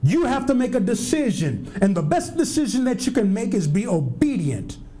 you have to make a decision. And the best decision that you can make is be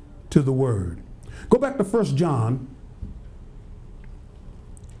obedient to the Word. Go back to 1 John.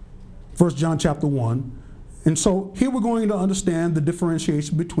 1 John chapter 1. And so here we're going to understand the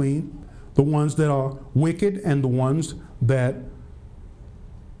differentiation between the ones that are wicked and the ones that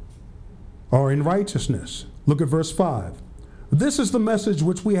are in righteousness. Look at verse 5. This is the message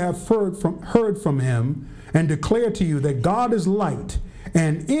which we have heard from him and declare to you, that God is light,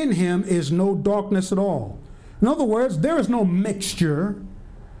 and in him is no darkness at all. In other words, there is no mixture.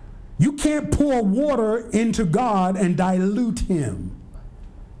 You can't pour water into God and dilute him.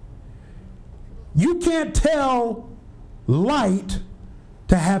 You can't tell light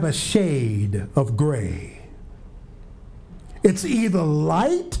to have a shade of gray. It's either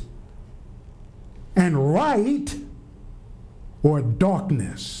light and right or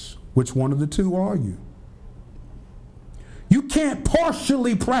darkness. Which one of the two are you? You can't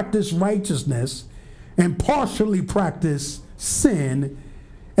partially practice righteousness and partially practice sin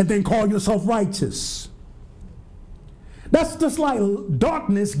and then call yourself righteous. That's just like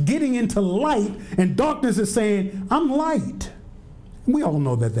darkness getting into light, and darkness is saying, I'm light. We all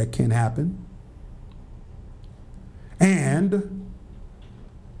know that that can't happen. And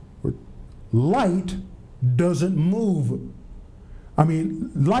light doesn't move.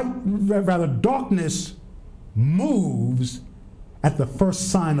 Darkness moves at the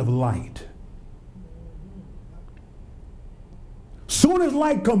first sign of light. Soon as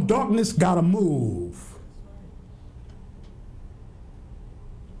light comes, darkness gotta move.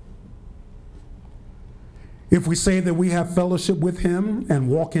 If we say that we have fellowship with him and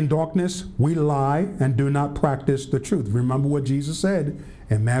walk in darkness, we lie and do not practice the truth. Remember what Jesus said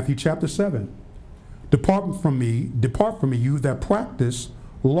in Matthew chapter 7. Depart from me, you that practice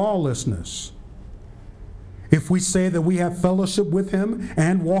lawlessness. If we say that we have fellowship with him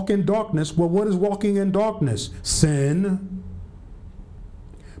and walk in darkness, well, what is walking in darkness? Sin.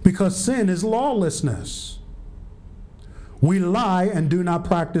 Because sin is lawlessness. We lie and do not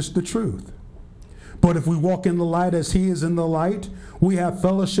practice the truth. But if we walk in the light as he is in the light, we have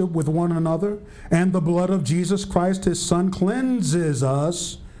fellowship with one another, and the blood of Jesus Christ, his son, cleanses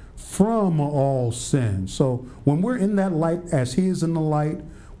us from all sin. So when we're in that light as he is in the light,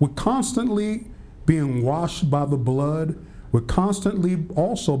 we're constantly being washed by the blood. We're constantly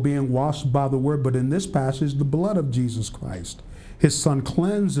also being washed by the word. But in this passage, the blood of Jesus Christ, his son,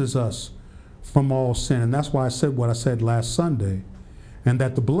 cleanses us from all sin. And that's why I said what I said last Sunday, and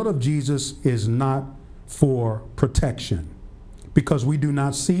that the blood of Jesus is not for protection, because we do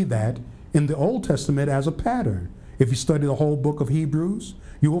not see that in the Old Testament as a pattern. If you study the whole book of Hebrews,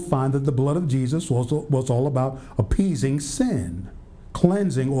 you will find that the blood of Jesus was all about appeasing sin,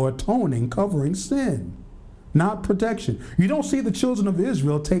 cleansing or atoning, covering sin, not protection. You don't see the children of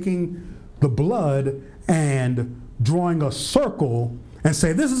Israel taking the blood and drawing a circle and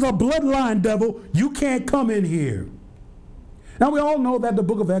say, this is a bloodline, devil, you can't come in here. Now, we all know that the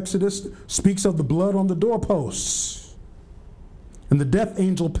book of Exodus speaks of the blood on the doorposts and the death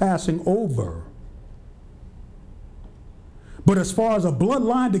angel passing over. But as far as a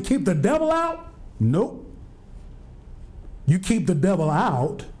bloodline to keep the devil out, nope. You keep the devil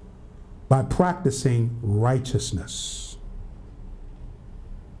out by practicing righteousness,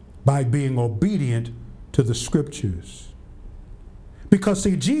 by being obedient to the scriptures. Because,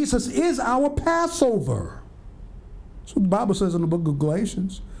 see, Jesus is our Passover. That's what the Bible says in the book of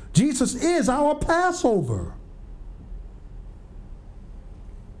Galatians. Jesus is our Passover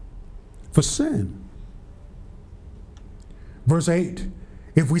for sin. Verse 8,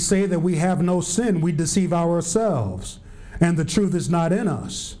 if we say that we have no sin, we deceive ourselves, and the truth is not in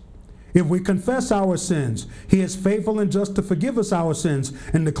us. If we confess our sins, he is faithful and just to forgive us our sins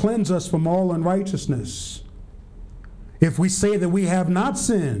and to cleanse us from all unrighteousness. If we say that we have not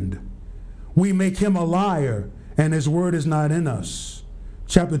sinned, we make him a liar, and his word is not in us.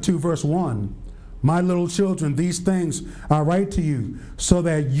 Chapter 2, verse 1. My little children, these things I write to you so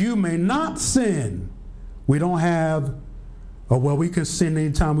that you may not sin. We don't have, we can sin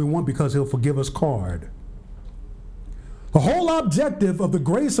anytime we want because he'll forgive us card. The whole objective of the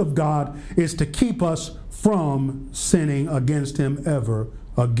grace of God is to keep us from sinning against him ever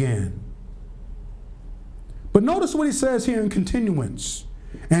again. But notice what he says here in continuance.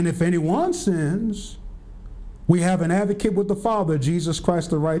 And if anyone sins, we have an advocate with the Father, Jesus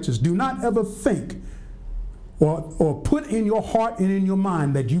Christ the righteous. Do not ever think or put in your heart and in your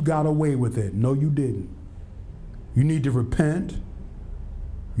mind that you got away with it. No, you didn't. You need to repent.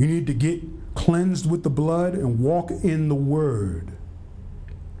 You need to get cleansed with the blood and walk in the word.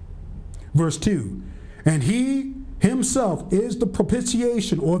 Verse 2, and he himself is the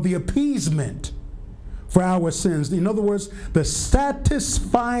propitiation or the appeasement for our sins. In other words, the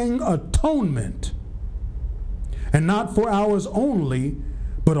satisfying atonement. And not for ours only,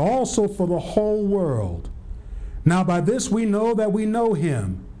 but also for the whole world. Now by this we know that we know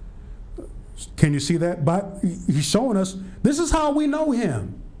him. Can you see that? He's showing us, this is how we know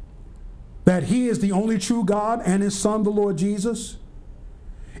him. That he is the only true God and his son, the Lord Jesus.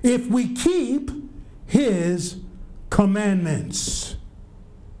 If we keep his commandments.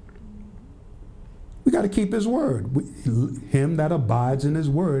 We got to keep his word. Him that abides in his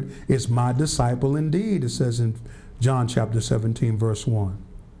word is my disciple indeed, it says in John chapter 17, verse 1.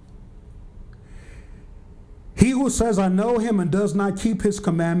 He who says, I know him and does not keep his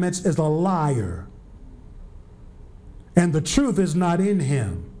commandments is a liar, and the truth is not in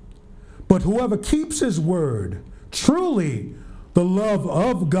him. But whoever keeps his word, truly the love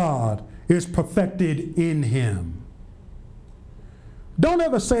of God is perfected in him. Don't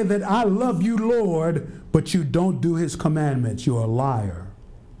ever say that I love you, Lord, but you don't do his commandments. You're a liar.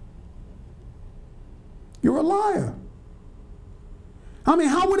 You're a liar. I mean,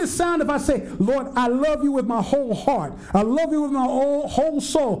 how would it sound if I say, Lord, I love you with my whole heart. I love you with my whole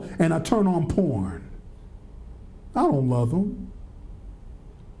soul, and I turn on porn? I don't love him.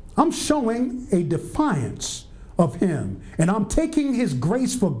 I'm showing a defiance of him, and I'm taking his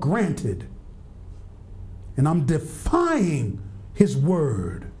grace for granted, and I'm defying his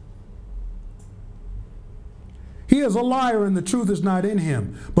word. He is a liar and the truth is not in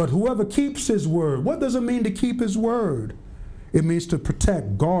him. But whoever keeps his word, what does it mean to keep his word? It means to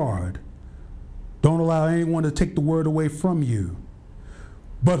protect, guard. Don't allow anyone to take the word away from you.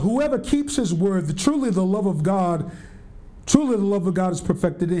 But whoever keeps his word, truly the love of God is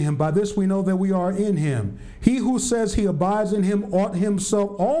perfected in him. By this we know that we are in him. He who says he abides in him ought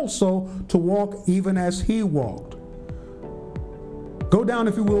himself also to walk even as he walked. Go down,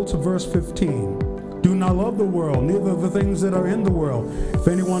 if you will, to verse 15. Do not love the world, neither the things that are in the world. If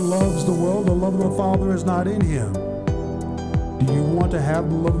anyone loves the world, the love of the Father is not in him. Do you want to have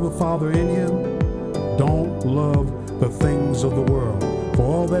the love of the Father in him? Don't love the things of the world. For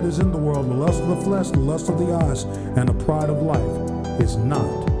all that is in the world, the lust of the flesh, the lust of the eyes, and the pride of life is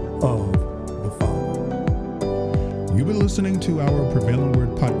not of the Father. You've been listening to our Prevailing Word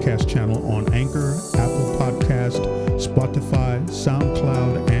podcast channel on Anchor, Apple Podcast, Spotify,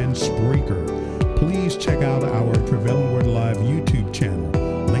 SoundCloud, and Spreaker. Please check out our Prevailing Word Live YouTube channel.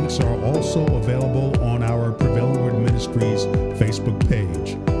 Links are also available on our Prevailing Word Ministries Facebook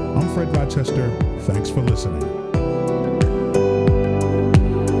page. I'm Fred Rochester. Thanks for listening.